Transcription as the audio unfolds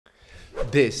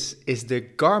This is the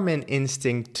Garmin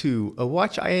Instinct 2, a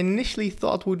watch I initially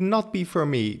thought would not be for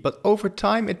me, but over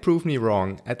time it proved me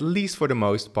wrong, at least for the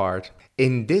most part.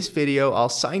 In this video, I'll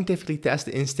scientifically test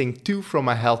the Instinct 2 from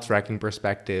a health tracking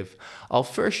perspective. I'll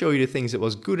first show you the things it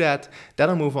was good at, then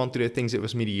I'll move on to the things it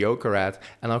was mediocre at,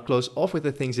 and I'll close off with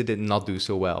the things it did not do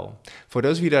so well. For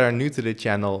those of you that are new to the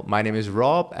channel, my name is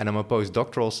Rob and I'm a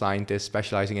postdoctoral scientist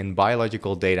specializing in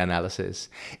biological data analysis.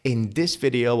 In this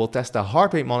video, we'll test the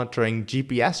heart rate monitoring,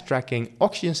 GPS tracking,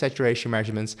 oxygen saturation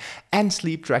measurements, and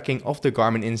sleep tracking of the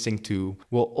Garmin Instinct 2.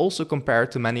 We'll also compare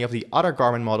it to many of the other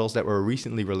Garmin models that were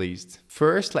recently released.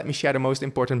 First, let me share the most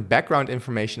important background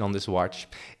information on this watch.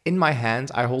 In my hand,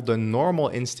 I hold the normal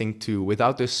Instinct 2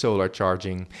 without the solar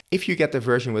charging. If you get the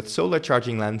version with solar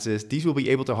charging lenses, these will be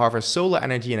able to harvest solar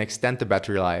energy and extend the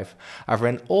battery life. However,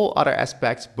 in all other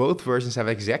aspects, both versions have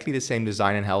exactly the same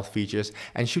design and health features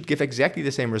and should give exactly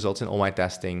the same results in all my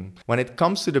testing. When it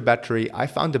comes to the battery, I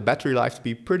found the battery life to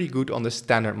be pretty good on the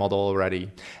standard model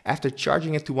already. After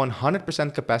charging it to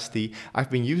 100% capacity, I've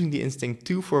been using the Instinct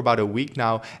 2 for about a week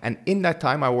now, and in that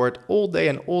time I wore it all day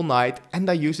and all night, and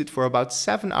I used it for about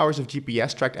 7 hours of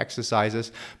GPS tracked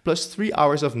exercises plus 3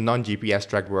 hours of non-GPS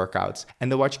tracked workouts,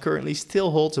 and the watch currently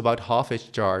still holds about half its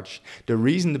charge. The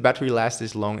reason the battery lasts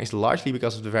this long is largely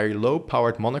because of the very low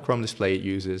powered monochrome display it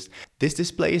uses. This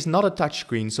display is not a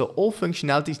touchscreen, so all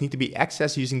functionalities need to be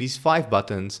accessed using these 5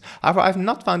 buttons. However, I've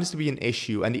not found this to be an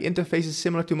issue, and the interface is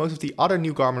similar to most of the other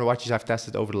new Garmin watches I've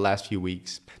tested over the last few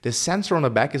weeks. The sensor on the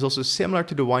back is also similar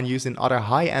to the one used in other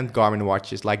high-end Garmin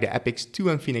watches like the Epix 2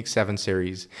 and Fenix 7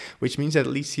 series, which means that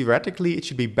at least theoretically it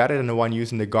should be better than the one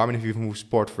used in the Garmin vivomove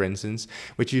Sport, for instance,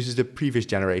 which uses the previous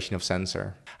generation of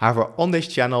sensor. However, on this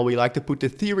channel we like to put the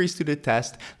theories to the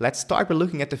test. Let's start by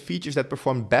looking at the features that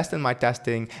performed best in my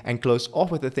testing and close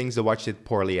off with the things the watch did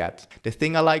poorly at. The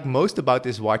thing I like most about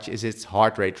this watch is its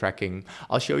heart rate tracking.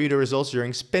 I'll show you the results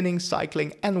during spinning,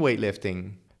 cycling and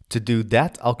weightlifting. To do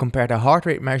that, I'll compare the heart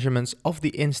rate measurements of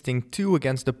the Instinct 2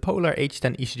 against the Polar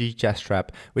H10 ECG chest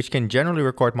strap, which can generally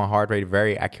record my heart rate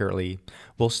very accurately.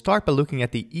 We'll start by looking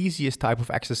at the easiest type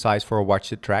of exercise for a watch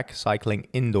to track, cycling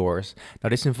indoors. Now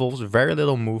this involves very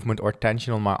little movement or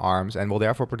tension on my arms and will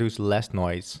therefore produce less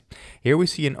noise. Here we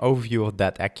see an overview of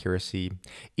that accuracy.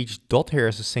 Each dot here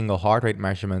is a single heart rate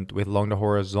measurement, with along the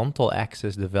horizontal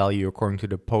axis the value according to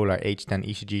the Polar H10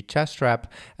 ECG chest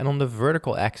strap, and on the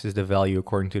vertical axis the value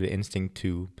according to the Instinct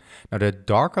 2. Now the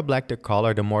darker black the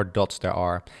color, the more dots there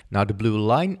are. Now the blue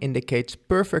line indicates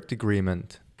perfect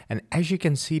agreement. And as you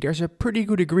can see, there's a pretty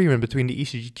good agreement between the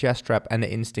ECG chest strap and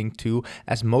the Instinct 2,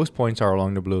 as most points are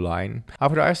along the blue line.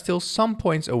 However, there are still some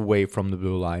points away from the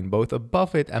blue line, both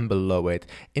above it and below it,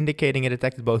 indicating it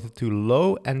detected both a too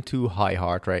low and too high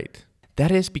heart rate. That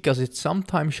is because it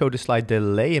sometimes showed a slight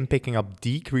delay in picking up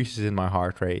decreases in my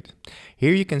heart rate.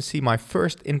 Here you can see my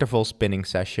first interval spinning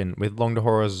session, with along the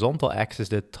horizontal axis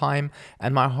the time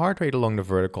and my heart rate along the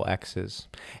vertical axis.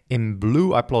 In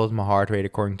blue I plotted my heart rate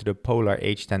according to the Polar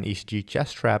H10 ECG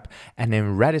chest strap, and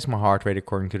in red is my heart rate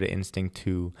according to the Instinct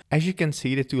 2. As you can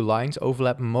see, the two lines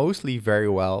overlap mostly very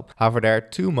well. However, there are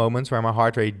 2 moments where my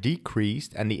heart rate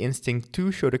decreased and the Instinct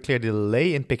 2 showed a clear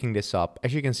delay in picking this up,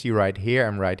 as you can see right here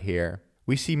and right here.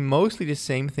 We see mostly the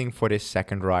same thing for this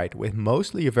second ride, with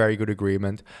mostly a very good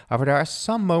agreement. However, there are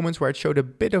some moments where it showed a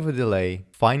bit of a delay.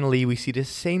 Finally, we see the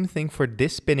same thing for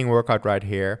this spinning workout right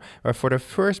here, where for the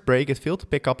first break it failed to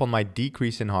pick up on my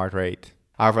decrease in heart rate.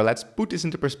 However, let's put this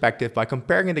into perspective by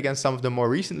comparing it against some of the more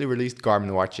recently released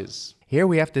Garmin watches. Here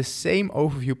we have the same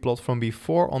overview plot from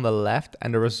before on the left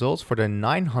and the results for the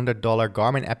 $900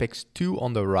 Garmin Epix 2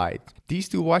 on the right. These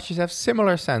two watches have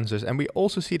similar sensors and we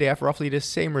also see they have roughly the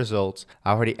same results.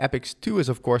 However, the Epix 2 is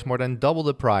of course more than double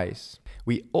the price.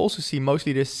 We also see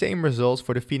mostly the same results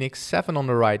for the Fenix 7 on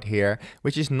the right here,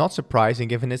 which is not surprising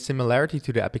given its similarity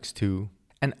to the Epix 2.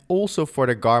 And also for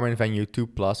the Garmin Venue 2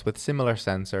 Plus with similar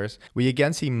sensors, we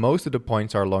again see most of the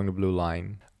points are along the blue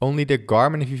line. Only the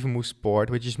Garmin vivomove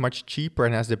Sport, which is much cheaper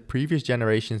and has the previous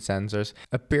generation sensors,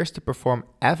 appears to perform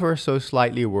ever so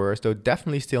slightly worse, though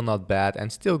definitely still not bad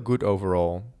and still good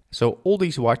overall. So all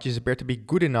these watches appear to be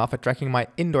good enough at tracking my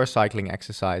indoor cycling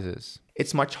exercises.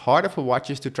 It's much harder for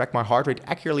watches to track my heart rate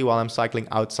accurately while I'm cycling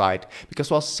outside, because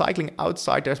while cycling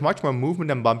outside there's much more movement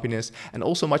and bumpiness and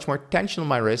also much more tension on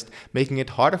my wrist, making it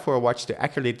harder for a watch to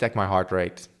accurately detect my heart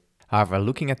rate. However,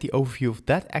 looking at the overview of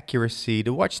that accuracy,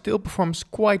 the watch still performs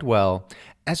quite well.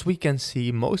 As we can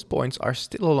see, most points are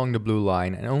still along the blue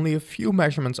line and only a few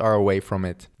measurements are away from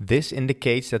it. This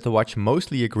indicates that the watch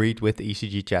mostly agreed with the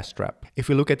ECG chest strap. If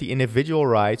we look at the individual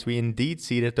rides, we indeed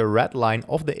see that the red line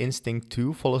of the Instinct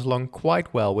 2 follows along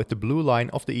quite well with the blue line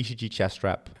of the ECG chest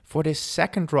strap. For this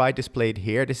second ride displayed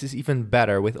here, this is even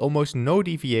better with almost no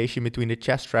deviation between the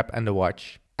chest strap and the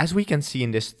watch. As we can see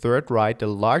in this third ride, the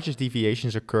largest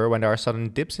deviations occur when there are sudden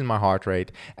dips in my heart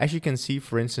rate, as you can see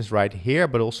for instance right here,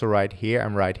 but also right here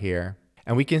and right here.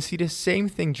 And we can see the same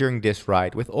thing during this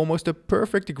ride with almost a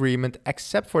perfect agreement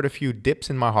except for the few dips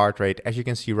in my heart rate, as you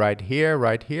can see right here,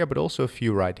 but also a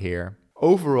few right here.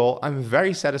 Overall, I'm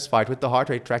very satisfied with the heart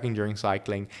rate tracking during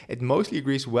cycling. It mostly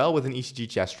agrees well with an ECG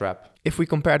chest strap. If we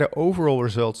compare the overall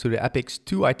results to the Epix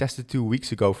 2 I tested 2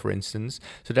 weeks ago for instance,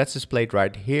 so that's displayed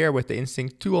right here with the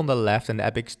Instinct 2 on the left and the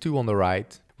Epix 2 on the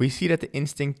right. We see that the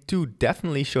Instinct 2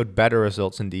 definitely showed better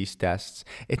results in these tests.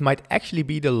 It might actually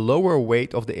be the lower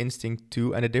weight of the Instinct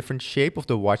 2 and a different shape of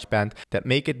the watch band that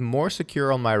make it more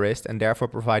secure on my wrist and therefore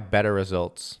provide better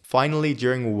results. Finally,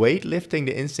 during weightlifting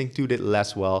the Instinct 2 did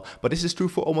less well, but this is true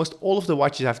for almost all of the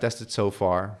watches I've tested so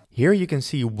far. Here you can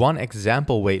see one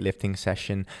example weightlifting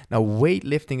session. Now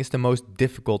weightlifting is the most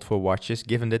difficult for watches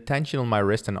given the tension on my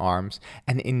wrist and arms,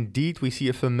 and indeed we see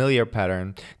a familiar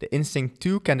pattern. The Instinct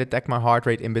 2 can detect my heart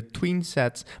rate in between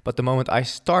sets, but the moment I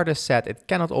start a set it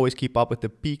cannot always keep up with the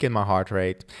peak in my heart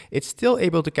rate. It's still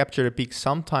able to capture the peak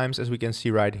sometimes, as we can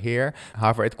see right here,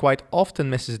 however it quite often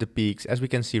misses the peaks, as we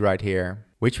can see right here.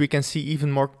 Which we can see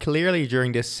even more clearly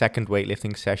during this second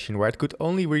weightlifting session where it could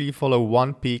only really follow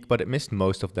one peak but it missed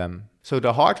most of them. So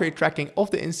the heart rate tracking of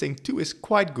the Instinct 2 is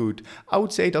quite good. I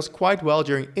would say it does quite well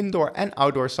during indoor and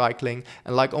outdoor cycling,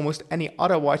 and like almost any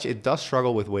other watch it does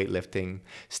struggle with weightlifting.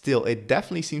 Still, it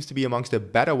definitely seems to be amongst the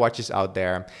better watches out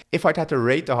there. If I'd had to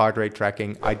rate the heart rate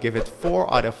tracking, I'd give it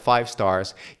 4 out of 5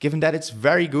 stars, given that it's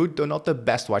very good though not the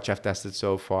best watch I've tested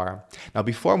so far. Now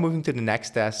before moving to the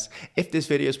next test, if this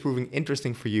video is proving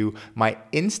interesting for you, my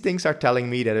instincts are telling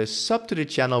me that a sub to the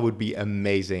channel would be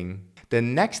amazing. The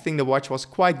next thing the watch was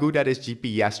quite good at is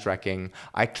GPS tracking.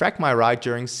 I tracked my ride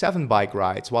during 7 bike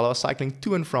rides while I was cycling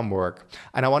to and from work.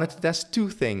 And I wanted to test 2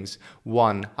 things.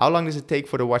 1, how long does it take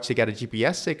for the watch to get a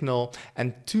GPS signal?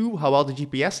 And 2, how well the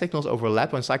GPS signals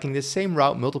overlap when cycling the same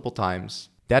route multiple times.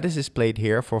 That is displayed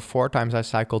here for 4 times I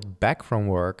cycled back from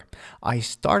work. I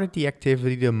started the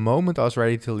activity the moment I was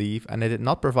ready to leave and I did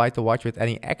not provide the watch with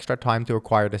any extra time to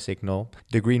acquire the signal.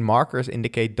 The green markers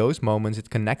indicate those moments it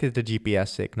connected the GPS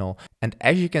signal. And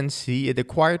as you can see, it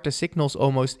acquired the signals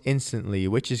almost instantly,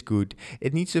 which is good.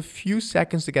 It needs a few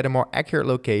seconds to get a more accurate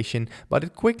location, but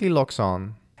it quickly locks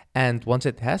on. And once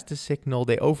it has the signal,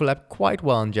 they overlap quite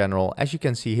well in general, as you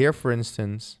can see here for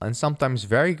instance, and sometimes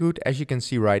very good, as you can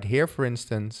see right here for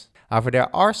instance. However,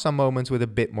 there are some moments with a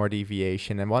bit more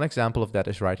deviation, and one example of that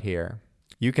is right here.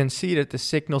 You can see that the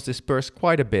signals disperse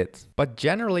quite a bit, but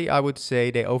generally I would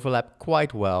say they overlap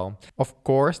quite well. Of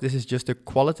course, this is just a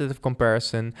qualitative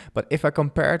comparison, but if I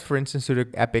compare it for instance to the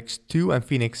Epix 2 and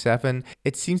Phoenix 7,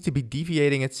 it seems to be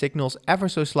deviating its signals ever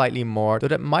so slightly more, though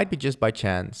that might be just by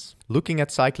chance. Looking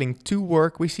at cycling to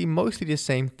work, we see mostly the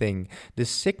same thing. The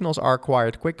signals are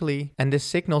acquired quickly and the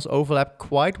signals overlap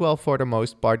quite well for the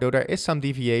most part, though there is some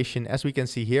deviation, as we can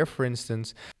see here for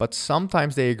instance, but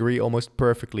sometimes they agree almost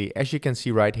perfectly, as you can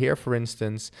see right here for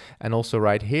instance, and also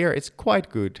right here it's quite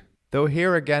good. Though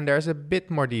here again there's a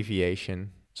bit more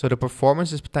deviation. So the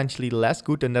performance is potentially less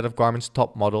good than that of Garmin's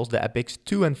top models, the Epix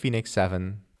 2 and Phoenix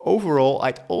 7. Overall,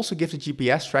 I'd also give the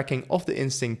GPS tracking of the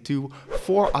Instinct 2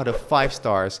 4 out of 5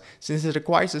 stars, since it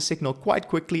acquires the signal quite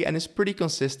quickly and is pretty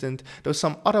consistent, though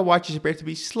some other watches appear to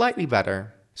be slightly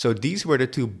better. So these were the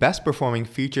 2 best performing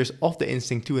features of the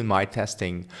Instinct 2 in my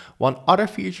testing. One other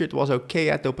feature it was okay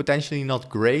at, though potentially not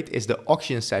great, is the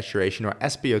oxygen saturation or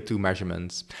SpO2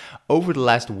 measurements. Over the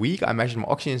last week I measured my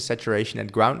oxygen saturation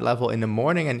at ground level in the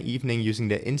morning and evening using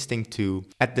the Instinct 2.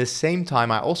 At the same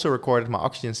time I also recorded my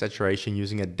oxygen saturation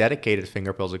using a dedicated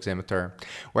finger pulse oximeter.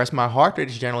 Whereas my heart rate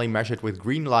is generally measured with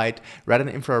green light, red and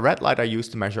infrared light are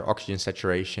used to measure oxygen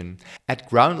saturation. At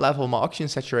ground level my oxygen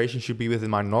saturation should be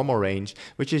within my normal range,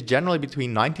 which is generally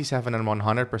between 97 and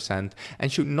 100%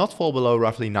 and should not fall below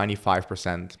roughly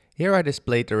 95%. Here I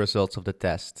displayed the results of the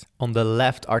test. On the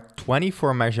left are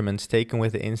 24 measurements taken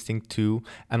with the Instinct 2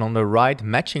 and on the right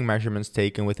matching measurements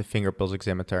taken with the finger pulse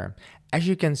oximeter. As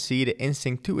you can see, the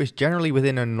Instinct 2 is generally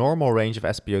within a normal range of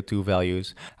SpO2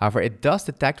 values. However, it does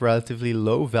detect relatively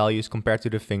low values compared to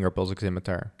the finger pulse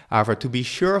oximeter. However, to be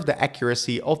sure of the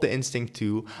accuracy of the Instinct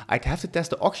 2, I'd have to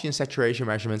test the oxygen saturation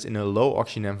measurements in a low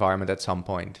oxygen environment at some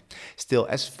point. Still,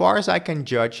 as far as I can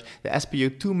judge, the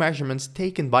SpO2 measurements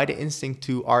taken by the Instinct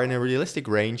 2 are in a realistic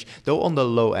range, though on the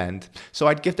low end. So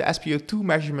I'd give the SpO2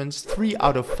 measurements 3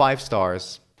 out of 5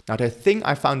 stars. Now the thing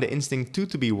I found the Instinct 2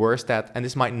 to be worst at, and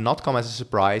this might not come as a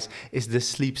surprise, is the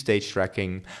sleep stage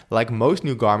tracking. Like most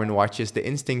new Garmin watches, the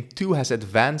Instinct 2 has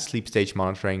advanced sleep stage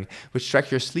monitoring, which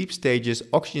tracks your sleep stages,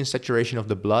 oxygen saturation of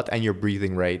the blood and your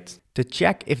breathing rate. To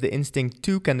check if the Instinct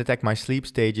 2 can detect my sleep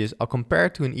stages, I'll compare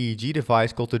it to an EEG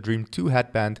device called the Dream 2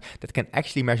 headband that can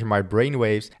actually measure my brain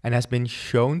waves and has been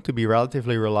shown to be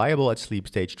relatively reliable at sleep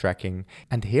stage tracking.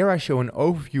 And here I show an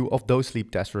overview of those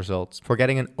sleep test results. For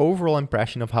getting an overall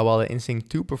impression of how well the Instinct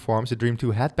 2 performs, the Dream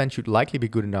 2 headband should likely be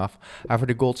good enough. However,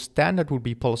 the gold standard would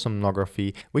be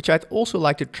polysomnography, which I'd also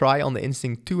like to try on the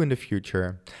Instinct 2 in the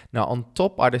future. Now on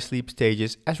top are the sleep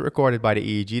stages as recorded by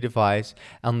the EEG device,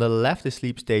 and on the left the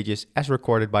sleep stages as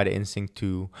recorded by the Instinct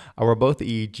 2. I wore both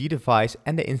the EEG device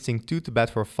and the Instinct 2 to bed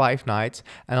for 5 nights,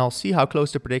 and I'll see how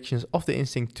close the predictions of the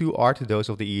Instinct 2 are to those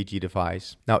of the EEG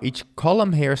device. Now each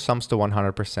column here sums to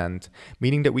 100%,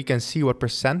 meaning that we can see what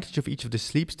percentage of each of the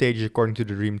sleep stages according to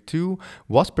the Dream 2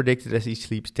 was predicted as each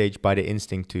sleep stage by the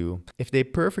Instinct 2. If they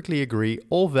perfectly agree,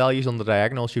 all values on the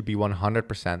diagonal should be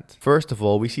 100%. First of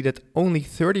all, we see that only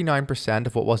 39%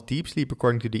 of what was deep sleep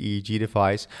according to the EEG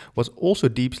device was also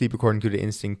deep sleep according to the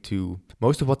Instinct 2.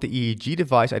 Most of what the EEG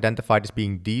device identified as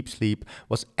being deep sleep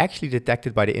was actually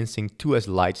detected by the Instinct 2 as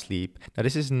light sleep. Now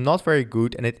this is not very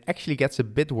good, and it actually gets a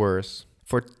bit worse.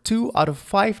 For 2 out of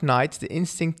 5 nights, the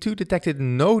Instinct 2 detected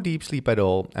no deep sleep at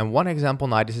all, and one example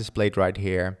night is displayed right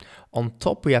here. On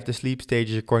top we have the sleep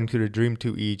stages according to the Dream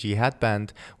 2 EEG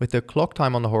headband, with the clock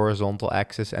time on the horizontal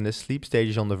axis and the sleep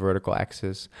stages on the vertical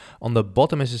axis. On the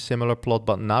bottom is a similar plot,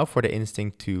 but now for the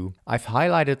Instinct 2. I've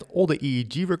highlighted all the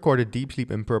EEG recorded deep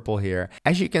sleep in purple here.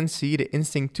 As you can see, the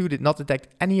Instinct 2 did not detect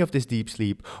any of this deep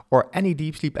sleep, or any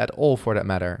deep sleep at all for that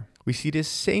matter. We see the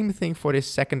same thing for this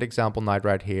second example night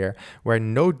right here, where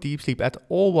no deep sleep at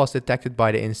all was detected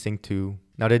by the Instinct 2.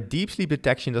 Now the deep sleep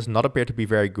detection does not appear to be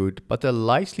very good, but the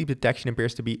light sleep detection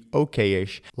appears to be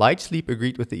okay-ish. Light sleep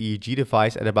agreed with the EEG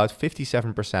device at about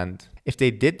 57%. If they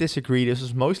did disagree, this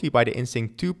was mostly by the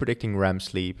Instinct 2 predicting REM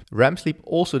sleep. REM sleep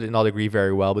also did not agree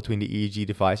very well between the EEG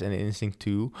device and the Instinct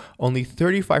 2. Only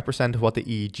 35% of what the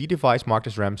EEG device marked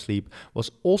as REM sleep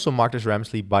was also marked as REM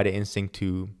sleep by the Instinct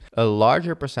 2. A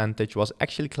larger percentage was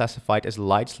actually classified as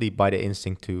light sleep by the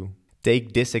Instinct 2.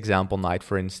 Take this example night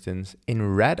for instance.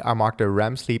 In red I marked the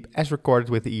REM sleep as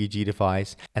recorded with the EEG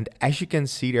device, and as you can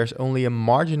see there's only a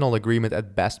marginal agreement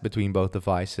at best between both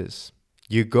devices.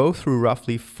 You go through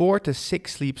roughly 4 to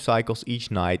 6 sleep cycles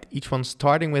each night, each one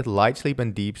starting with light sleep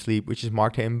and deep sleep, which is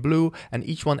marked here in blue, and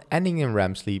each one ending in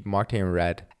REM sleep, marked here in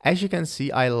red. As you can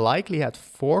see, I likely had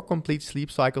 4 complete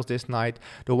sleep cycles this night,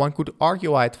 though one could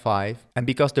argue I had 5. And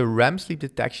because the REM sleep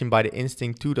detection by the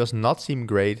Instinct 2 does not seem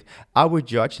great, I would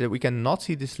judge that we cannot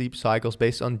see the sleep cycles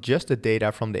based on just the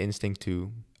data from the Instinct 2.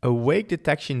 Awake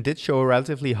detection did show a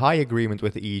relatively high agreement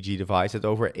with the EEG device at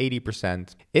over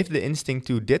 80%. If the Instinct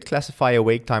 2 did classify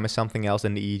awake time as something else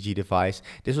than the EEG device,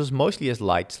 this was mostly as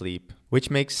light sleep. Which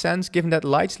makes sense given that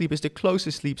light sleep is the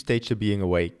closest sleep stage to being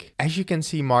awake. As you can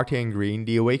see marked here in green,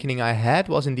 the awakening I had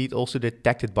was indeed also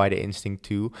detected by the Instinct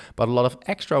 2, but a lot of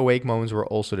extra awake moments were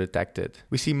also detected.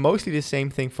 We see mostly the same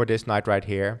thing for this night right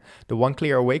here. The one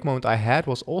clear awake moment I had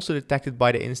was also detected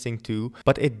by the Instinct 2,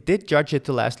 but it did judge it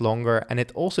to last longer, and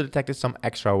it also detected some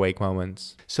extra awake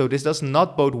moments. So this does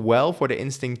not bode well for the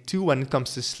Instinct 2 when it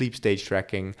comes to sleep stage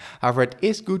tracking. However, it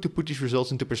is good to put these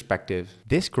results into perspective.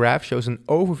 This graph shows an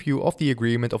overview of the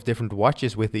agreement of different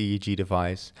watches with the EEG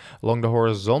device. Along the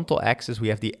horizontal axis we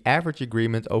have the average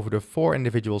agreement over the 4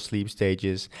 individual sleep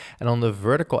stages, and on the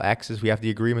vertical axis we have the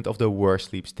agreement of the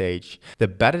worst sleep stage. The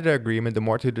better the agreement, the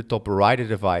more to the top right the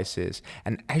device is,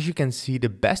 and as you can see the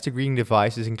best agreeing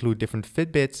devices include different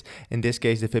Fitbits, in this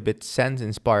case the Fitbit Sense,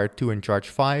 Inspire 2 and Charge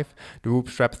 5, the Whoop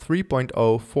Strap 3.0,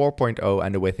 4.0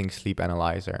 and the Withings Sleep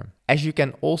Analyzer. As you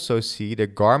can also see, the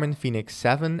Garmin Fenix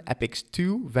 7, Epix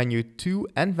 2, Venue 2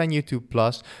 and Venue 2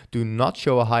 Plus do not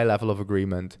show a high level of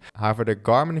agreement. However, the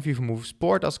Garmin vivomove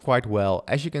Sport does quite well,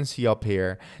 as you can see up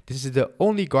here. This is the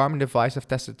only Garmin device I've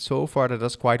tested so far that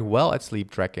does quite well at sleep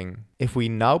tracking. If we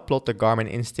now plot the Garmin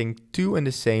Instinct 2 in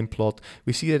the same plot,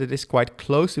 we see that it is quite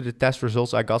close to the test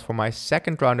results I got for my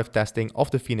second round of testing of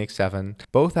the Fenix 7.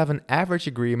 Both have an average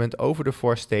agreement over the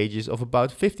 4 stages of about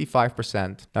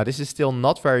 55%. Now this is still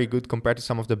not very good compared to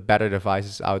some of the better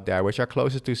devices out there, which are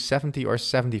closer to 70 or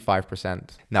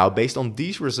 75%. Now based on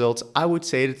these results, I would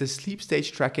say that the sleep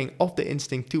stage tracking of the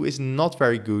Instinct 2 is not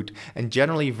very good and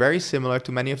generally very similar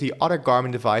to many of the other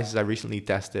Garmin devices I recently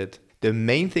tested. The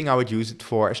main thing I would use it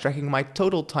for is tracking my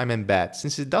total time in bed,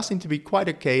 since it does seem to be quite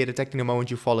okay at detecting the moment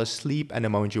you fall asleep and the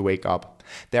moment you wake up.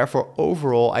 Therefore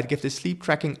overall I'd give the sleep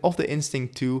tracking of the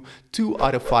Instinct 2 2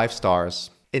 out of 5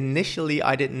 stars. Initially,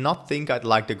 I did not think I'd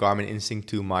like the Garmin Instinct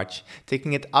too much.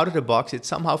 Taking it out of the box, it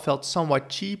somehow felt somewhat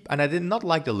cheap and I did not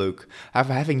like the look.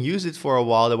 However, having used it for a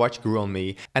while, the watch grew on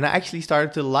me and I actually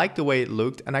started to like the way it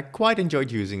looked and I quite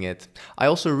enjoyed using it. I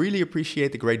also really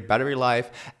appreciate the great battery life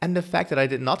and the fact that I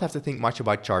did not have to think much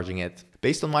about charging it.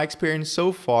 Based on my experience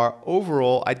so far,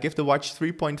 overall I'd give the watch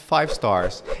 3.5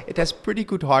 stars. It has pretty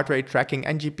good heart rate tracking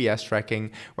and GPS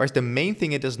tracking, whereas the main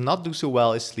thing it does not do so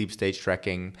well is sleep stage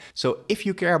tracking. So if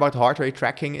you care about heart rate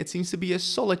tracking, it seems to be a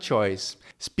solid choice.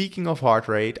 Speaking of heart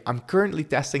rate, I'm currently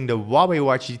testing the Huawei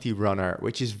Watch GT Runner,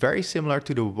 which is very similar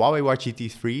to the Huawei Watch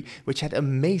GT3, which had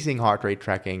amazing heart rate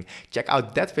tracking. Check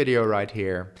out that video right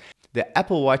here. The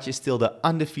Apple Watch is still the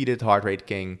undefeated heart rate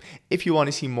king. If you want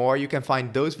to see more, you can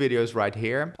find those videos right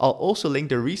here. I'll also link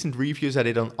the recent reviews I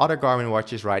did on other Garmin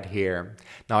watches right here.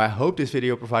 Now I hope this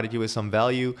video provided you with some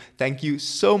value. Thank you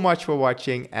so much for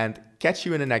watching and catch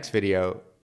you in the next video.